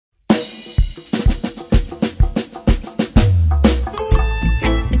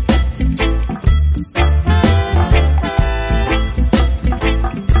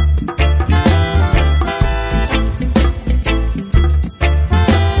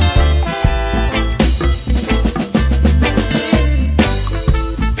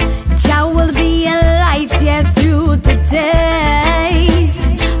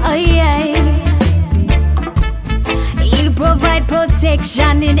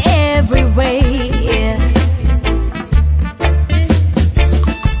every way.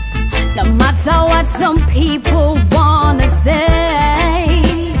 No matter what some people wanna say,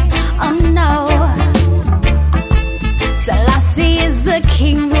 oh no, Selassie is the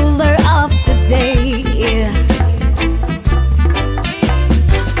king, ruler of today.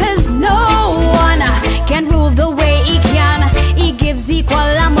 Cause no one can rule the way he can. He gives equal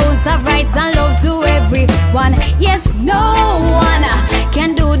amounts of rights and love to everyone. Yes, no one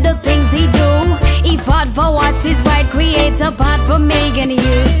can do the things he do. He fought for what is right, create a path for making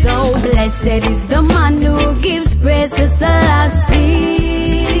you. So blessed is the man who gives praise to Selassie.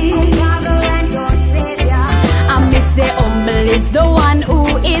 I may say humble is the one who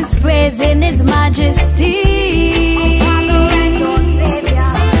is praising his majesty.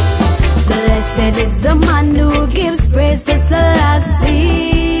 Blessed is the man who gives praise to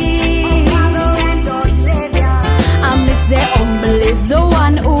Selassie. I may say humble is the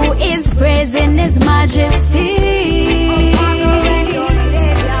one who is praising his majesty.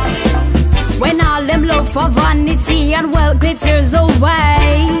 When all them love for vanity and wealth glitters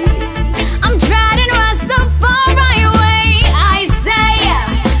away, I'm treading Rastafari way, I say.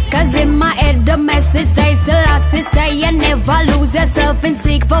 Cause in my head the message stays Selassie say, you never lose yourself and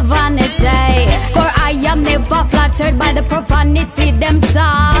seek for vanity. For I am never flattered by the profanity them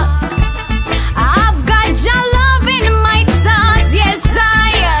talk. I've got your love in my thoughts, yes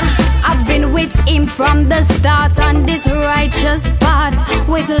I've been with him from the start on this righteous path,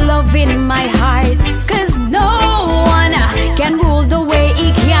 with love in my heart. Cause no one can rule the way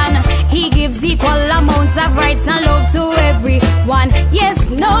he can. He gives equal amounts of rights and love to everyone. Yes,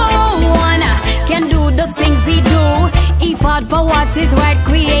 no one can do the things he do. He fought for what is right,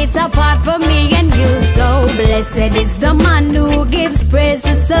 create a path for me and you. So blessed is the man who gives praise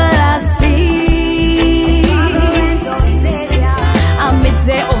to Selassie. I may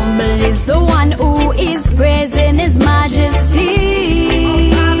say humble is the one who is praising his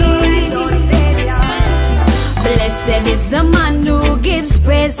majesty. Blessed is the man who gives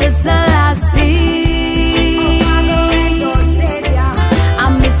praise to Selassie. I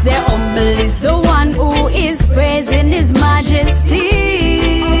may say humble is the one who is praising his majesty.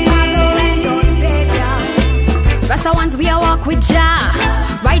 Rasta ones we a walk with Jah,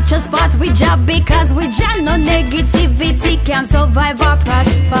 righteous path with Jah, because with Jah no negativity can survive or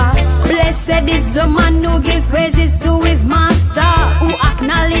prosper. Blessed is the man who gives praises to his master, who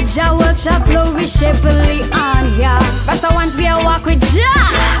acknowledge our work shall flourish happily on ya. Rasta ones we a walk with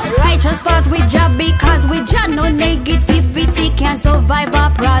Jah, righteous path with Jah, because with Jah no negativity can survive or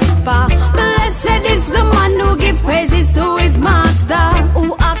prosper. Blessed is the man who gives praises to his master,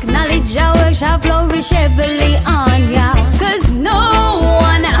 who acknowledge our work shall flourish happily on ya. Cause no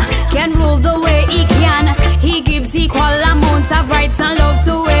one can rule the way he can. He gives equal amounts of rights and love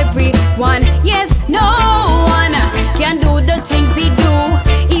to everyone. Yes, no one can do the things he do.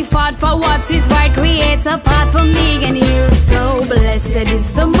 He fought for what is right, creates a path for me and you. So blessed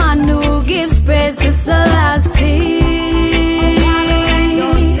is the man who gives praise to